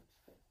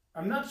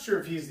I'm not sure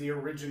if he's the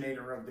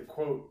originator of the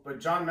quote, but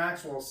John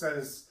Maxwell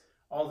says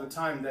all the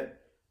time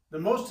that the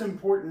most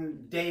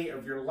important day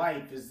of your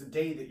life is the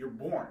day that you're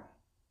born.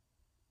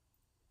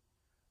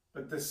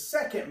 But the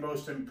second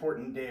most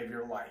important day of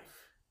your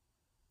life,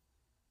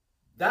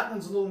 that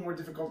one's a little more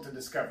difficult to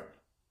discover.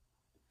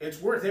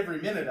 It's worth every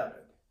minute of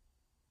it,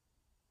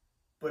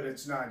 but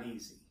it's not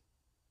easy.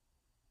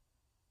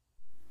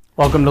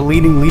 Welcome to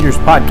Leading Leaders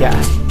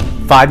Podcast.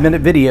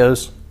 5-minute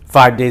videos,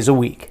 5 days a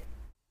week.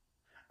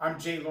 I'm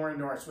Jay Loren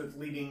Norris with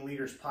Leading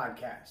Leaders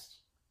Podcast.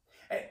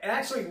 And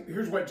actually,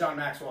 here's what John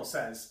Maxwell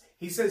says.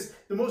 He says,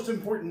 the most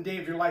important day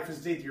of your life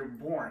is the day that you're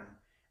born.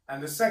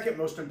 And the second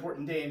most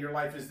important day in your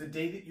life is the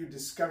day that you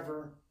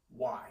discover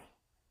why.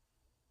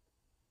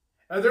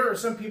 Now, there are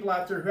some people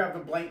out there who have the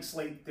blank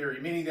slate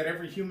theory, meaning that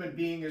every human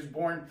being is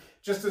born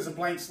just as a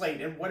blank slate.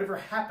 And whatever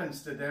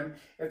happens to them,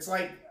 it's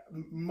like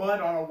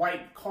mud on a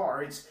white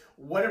car. It's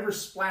whatever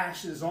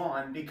splashes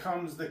on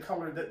becomes the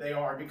color that they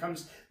are,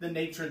 becomes the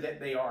nature that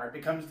they are,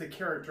 becomes the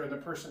character and the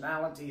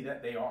personality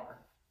that they are.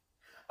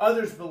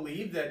 Others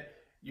believe that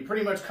you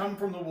pretty much come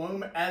from the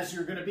womb as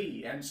you're going to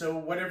be. And so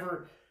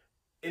whatever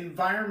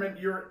environment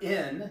you're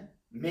in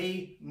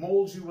may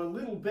mold you a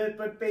little bit,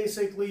 but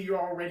basically you're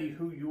already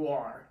who you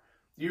are.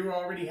 You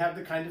already have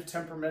the kind of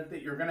temperament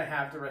that you're going to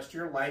have the rest of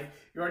your life.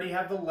 You already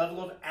have the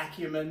level of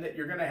acumen that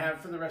you're going to have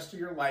for the rest of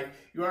your life.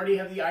 You already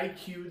have the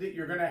IQ that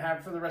you're going to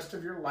have for the rest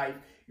of your life.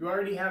 You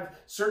already have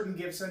certain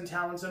gifts and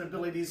talents and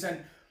abilities,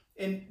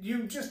 and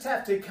you just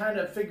have to kind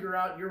of figure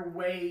out your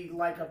way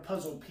like a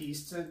puzzle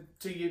piece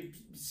till you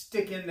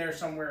stick in there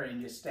somewhere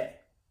and you stay.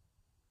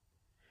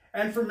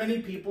 And for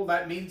many people,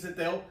 that means that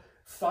they'll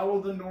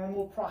follow the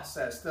normal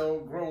process.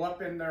 They'll grow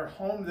up in their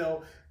home.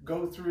 They'll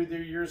go through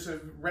their years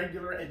of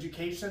regular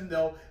education.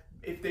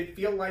 If they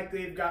feel like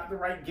they've got the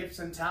right gifts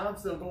and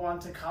talents, they'll go on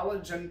to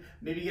college and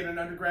maybe get an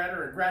undergrad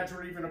or a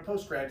graduate or even a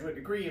postgraduate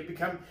degree and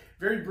become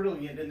very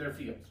brilliant in their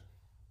field.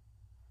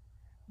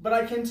 But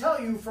I can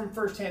tell you from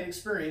firsthand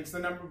experience, the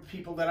number of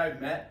people that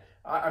I've met,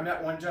 I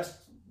met one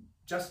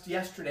just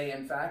yesterday,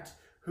 in fact,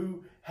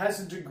 who has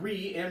a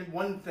degree in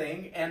one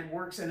thing and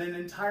works in an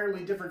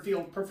entirely different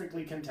field,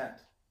 perfectly content.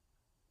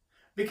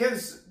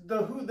 Because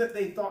the who that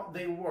they thought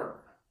they were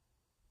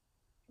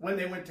when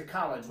they went to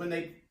college, when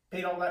they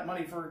paid all that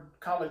money for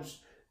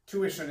college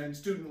tuition and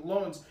student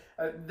loans,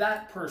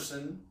 that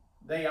person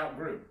they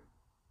outgrew.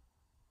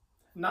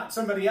 Not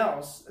somebody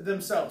else,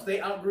 themselves.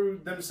 They outgrew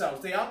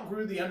themselves. They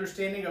outgrew the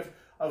understanding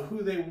of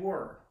who they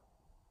were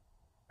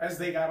as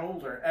they got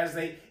older, as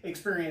they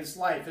experienced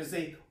life, as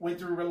they went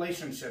through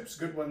relationships,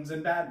 good ones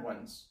and bad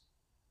ones.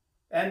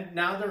 And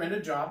now they're in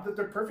a job that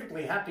they're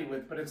perfectly happy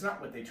with, but it's not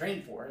what they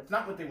trained for. It's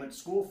not what they went to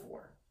school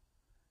for.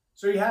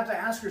 So you have to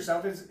ask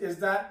yourself, is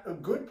that a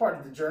good part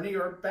of the journey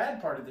or a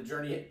bad part of the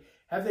journey?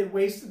 Have they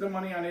wasted the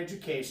money on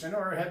education,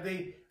 or have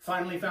they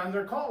finally found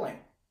their calling?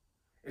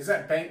 Is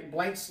that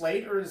blank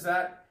slate, or is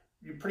that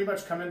you pretty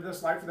much come into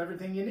this life with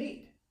everything you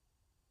need?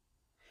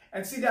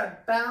 And see,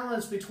 that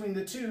balance between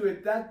the two,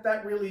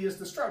 that really is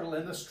the struggle.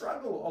 And the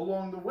struggle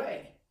along the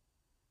way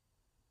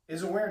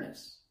is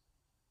awareness.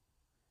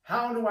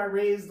 How do I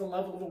raise the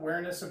level of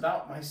awareness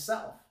about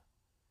myself?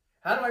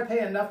 How do I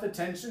pay enough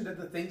attention to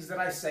the things that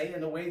I say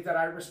and the way that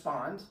I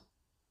respond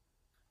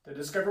to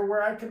discover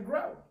where I could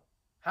grow?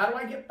 How do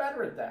I get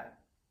better at that?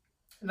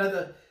 Now,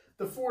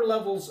 the 4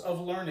 levels of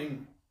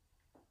learning,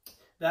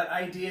 that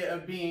idea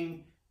of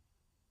being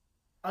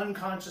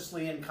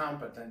unconsciously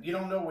incompetent. You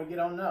don't know what you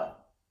don't know.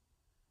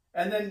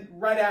 And then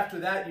right after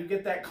that, you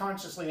get that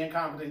consciously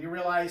incompetent. You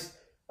realize,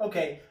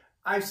 okay,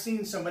 I've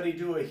seen somebody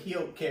do a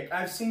heel kick.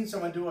 I've seen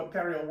someone do a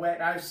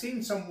pirouette. I've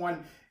seen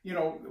someone,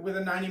 with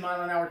a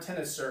 90-mile-an-hour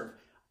tennis serve.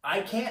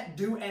 I can't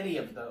do any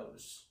of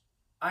those.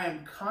 I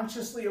am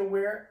consciously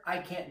aware I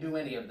can't do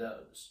any of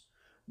those.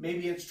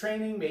 Maybe it's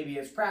training, maybe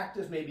it's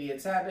practice, maybe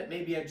it's habit,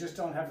 maybe I just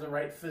don't have the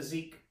right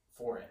physique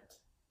for it.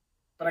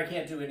 But I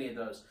can't do any of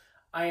those.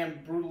 I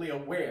am brutally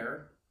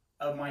aware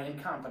of my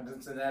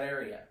incompetence in that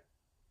area.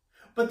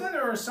 But then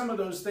there are some of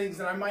those things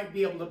that I might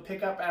be able to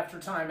pick up after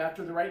time,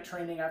 after the right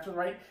training, after the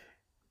right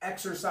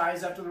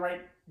exercise, after the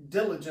right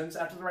diligence,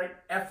 after the right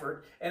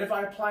effort. And if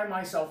I apply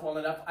myself well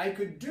enough, I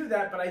could do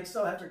that, but I'd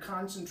still have to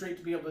concentrate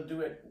to be able to do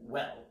it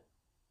well.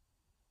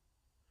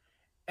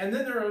 And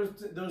then there are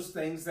those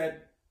things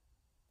that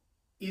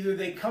either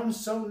they come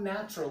so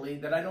naturally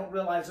that I don't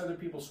realize other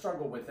people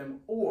struggle with them,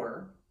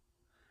 or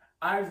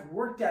I've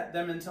worked at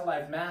them until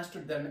I've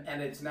mastered them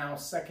and it's now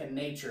second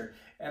nature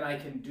and I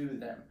can do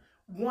them.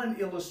 One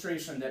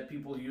illustration that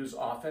people use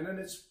often, and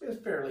it's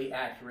fairly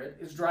accurate,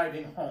 is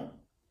driving home.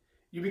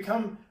 You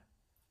become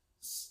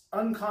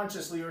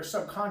unconsciously or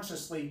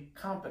subconsciously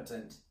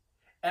competent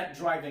at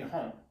driving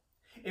home.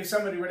 If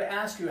somebody were to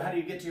ask you, how do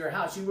you get to your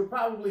house, you would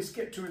probably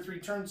skip 2 or 3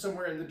 turns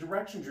somewhere in the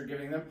directions you're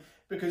giving them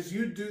because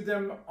you do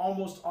them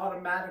almost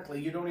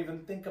automatically. You don't even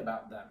think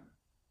about them.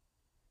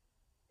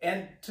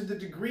 And to the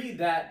degree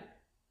that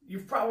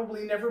you've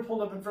probably never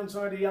pulled up in front of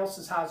somebody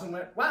else's house and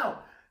went, wow,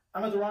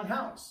 I'm at the wrong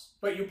house.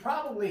 But you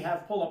probably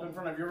have pulled up in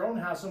front of your own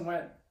house and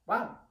went,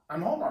 wow,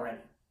 I'm home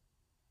already.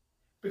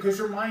 because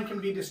your mind can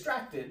be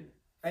distracted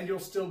and you'll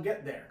still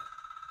get there.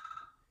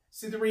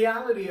 See, the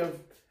reality of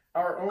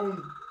our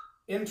own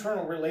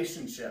internal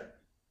relationship,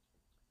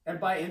 and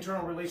by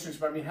internal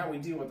relationship, I mean how we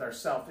deal with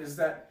ourselves, is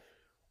that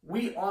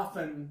we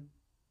often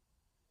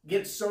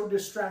get so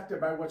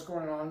distracted by what's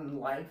going on in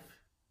life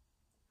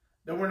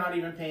that we're not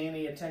even paying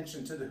any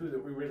attention to who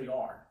that we really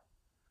are.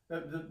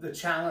 The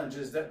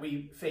challenges that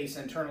we face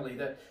internally,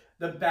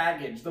 the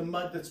baggage, the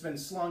mud that's been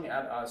slung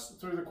at us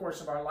through the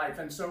course of our life.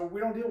 And so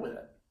we don't deal with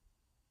it.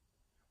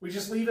 We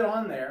just leave it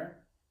on there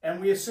and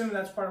we assume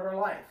that's part of our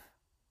life.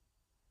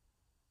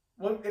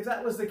 Well, if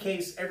that was the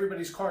case,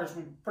 everybody's cars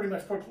would pretty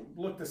much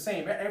look the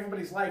same.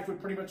 Everybody's life would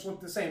pretty much look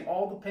the same.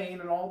 All the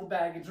pain and all the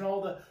baggage and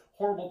all the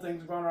horrible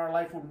things going on in our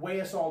life would weigh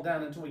us all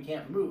down until we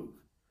can't move.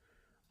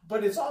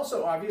 But it's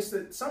also obvious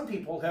that some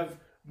people have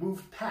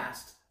moved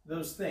past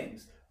those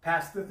things,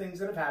 past the things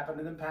that have happened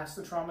to them, past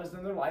the traumas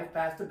in their life,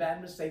 past the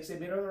bad mistakes they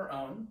made on their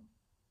own,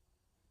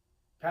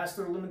 past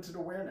their limited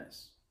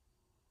awareness.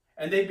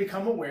 And they've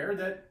become aware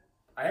that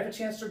I have a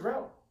chance to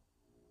grow.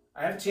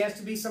 I have a chance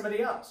to be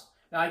somebody else.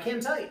 Now, I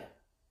can tell you,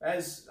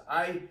 as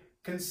I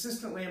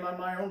consistently am on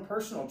my own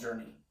personal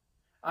journey,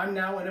 I'm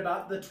now in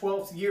about the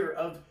 12th year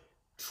of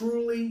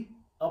truly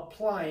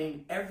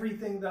applying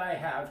everything that I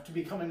have to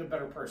becoming a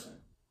better person.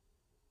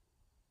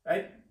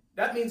 Right?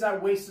 That means I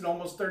wasted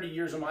almost 30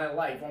 years of my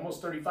life,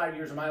 almost 35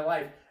 years of my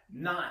life,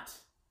 not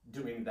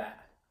doing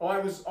that. Oh, I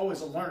was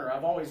always a learner.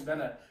 I've always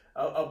been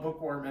a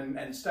bookworm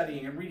and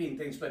studying and reading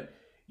things, but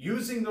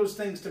using those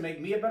things to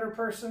make me a better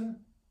person,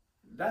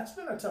 that's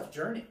been a tough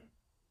journey.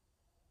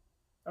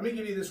 Let me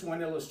give you this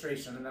one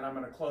illustration and then I'm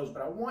going to close,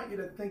 but I want you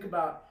to think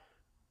about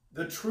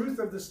the truth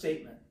of the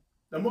statement.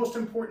 The most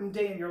important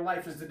day in your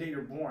life is the day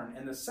you're born,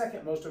 and the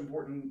second most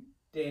important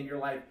day in your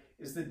life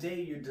is the day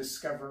you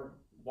discover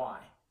why.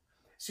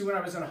 See, when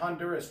I was in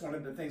Honduras, one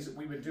of the things that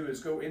we would do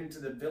is go into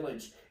the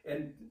village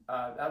and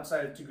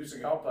outside of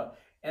Tegucigalpa,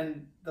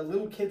 and the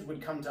little kids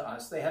would come to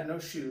us. They had no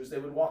shoes. They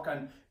would walk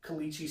on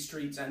caliche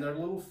streets, and their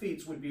little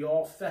feet would be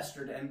all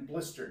festered and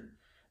blistered.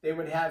 They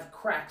would have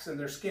cracks in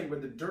their skin where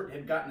the dirt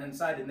had gotten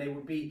inside, and they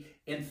would be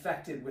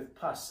infected with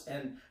pus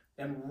and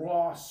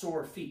raw,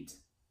 sore feet.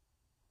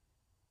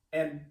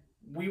 And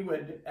we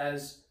would,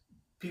 as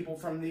people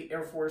from the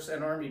Air Force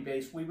and Army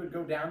base, we would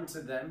go down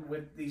to them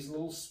with these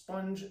little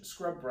sponge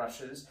scrub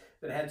brushes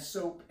that had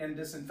soap and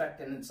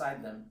disinfectant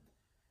inside them.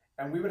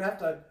 And we would have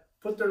to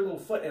put their little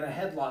foot in a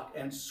headlock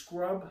and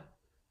scrub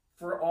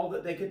for all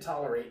that they could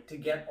tolerate to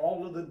get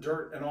all of the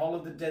dirt and all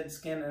of the dead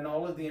skin and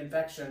all of the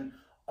infection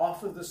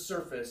off of the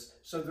surface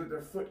so that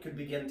their foot could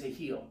begin to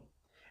heal.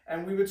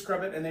 And we would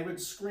scrub it and they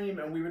would scream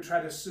and we would try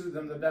to soothe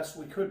them the best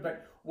we could.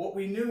 But what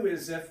we knew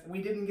is if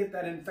we didn't get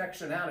that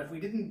infection out, if we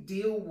didn't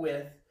deal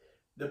with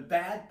the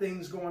bad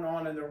things going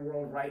on in their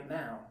world right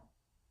now,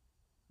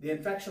 the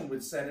infection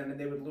would set in and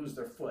they would lose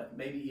their foot,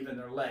 maybe even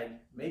their leg,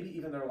 maybe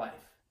even their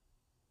life.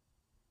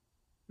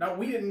 Now,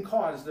 we didn't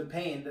cause the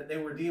pain that they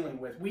were dealing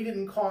with. We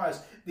didn't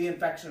cause the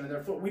infection in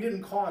their foot. We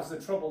didn't cause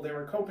the trouble they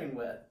were coping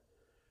with.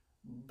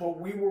 But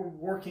we were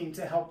working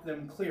to help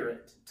them clear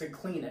it, to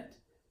clean it,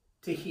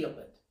 to heal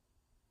it.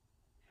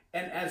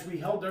 And as we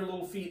held their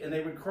little feet and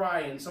they would cry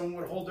and someone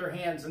would hold their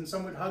hands and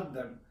someone would hug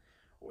them,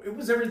 it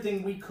was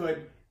everything we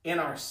could in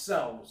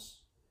ourselves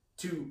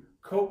to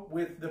cope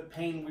with the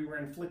pain we were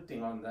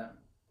inflicting on them.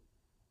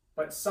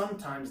 But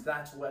sometimes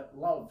that's what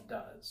love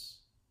does.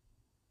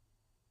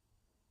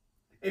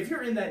 If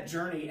you're in that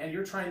journey and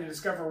you're trying to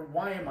discover,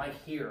 why am I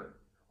here?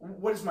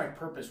 What is my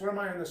purpose? What am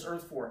I on this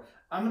earth for?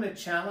 I'm going to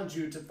challenge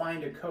you to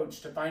find a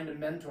coach, to find a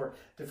mentor,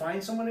 to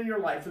find someone in your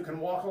life who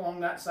can walk along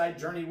that side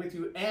journey with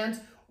you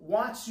and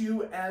watch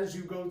you as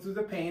you go through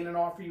the pain and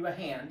offer you a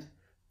hand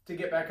to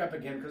get back up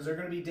again, because there are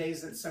going to be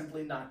days that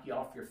simply knock you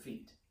off your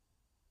feet.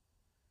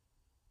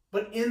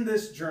 But in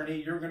this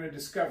journey, you're going to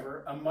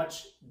discover a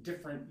much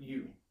different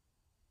you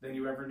than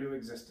you ever knew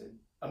existed.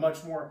 A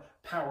much more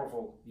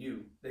powerful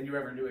you than you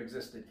ever knew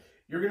existed.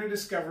 You're going to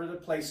discover the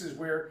places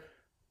where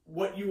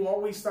what you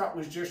always thought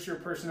was just your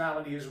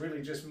personality is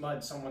really just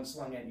mud someone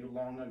slung at you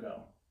long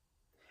ago.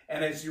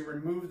 And as you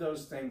remove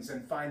those things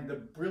and find the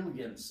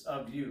brilliance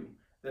of you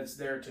that's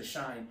there to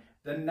shine,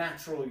 the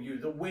natural you,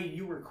 the way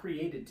you were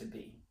created to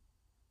be,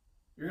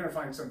 you're going to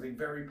find something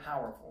very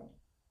powerful,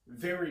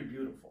 very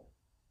beautiful.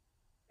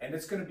 And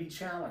it's going to be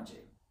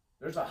challenging.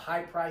 There's a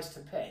high price to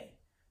pay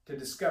to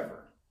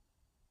discover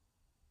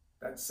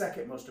that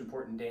second most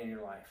important day in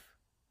your life.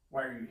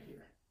 Why are you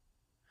here?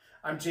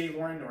 I'm J.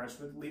 Loren Norris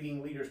with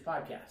Leading Leaders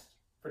Podcast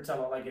for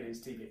Tell It Like It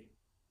Is TV.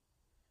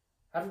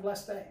 Have a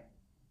blessed day.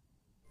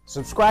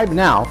 Subscribe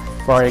now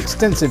for our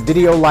extensive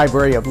video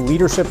library of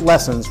leadership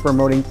lessons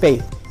promoting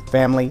faith,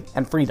 family,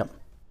 and freedom.